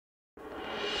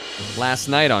last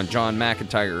night on John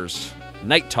McIntyre's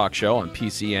night talk show on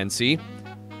PCNC.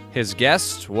 His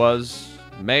guest was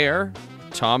Mayor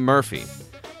Tom Murphy.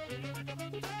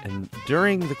 And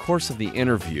during the course of the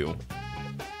interview,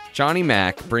 Johnny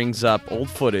Mac brings up old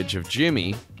footage of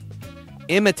Jimmy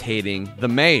imitating the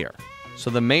mayor. So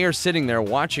the mayor's sitting there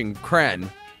watching Krenn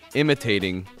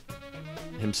imitating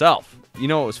himself. You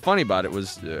know what was funny about it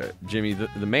was Jimmy,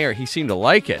 the mayor, he seemed to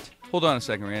like it. Hold on a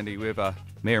second, Randy. We have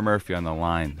Mayor Murphy on the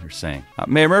line. They're saying,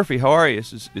 Mayor Murphy, how are you?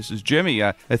 This is Jimmy.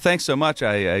 Thanks so much.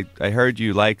 I heard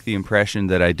you like the impression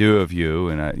that I do of you,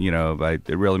 and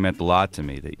it really meant a lot to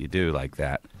me that you do like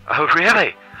that. Oh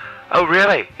really? Oh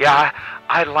really? Yeah,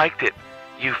 I liked it.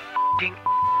 You f***ing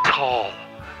asshole.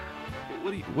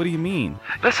 What do you mean?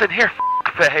 Listen here,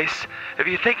 face. If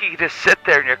you think you can just sit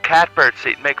there in your catbird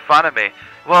seat and make fun of me,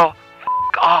 well,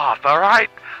 off, all right?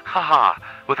 Ha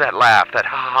ha. With that laugh, that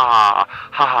ha ha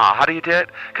ha ha. How do you do it?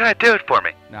 Go ahead, do it for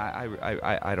me. No,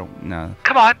 I don't know.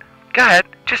 Come on, go ahead.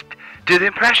 Just do the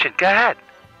impression. Go ahead.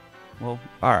 Well,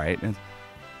 all right.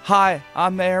 Hi,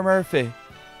 I'm Mayor Murphy.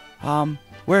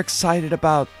 We're excited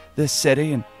about this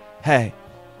city, and hey,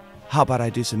 how about I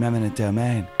do some eminent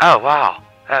domain? Oh wow,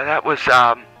 that was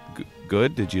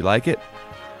good. Did you like it?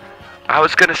 I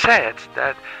was gonna say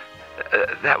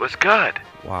that was good.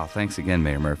 Wow, thanks again,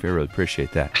 Mayor Murphy. I really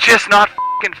appreciate that. It's just not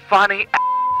f***ing funny,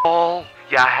 asshole,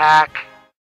 you hack.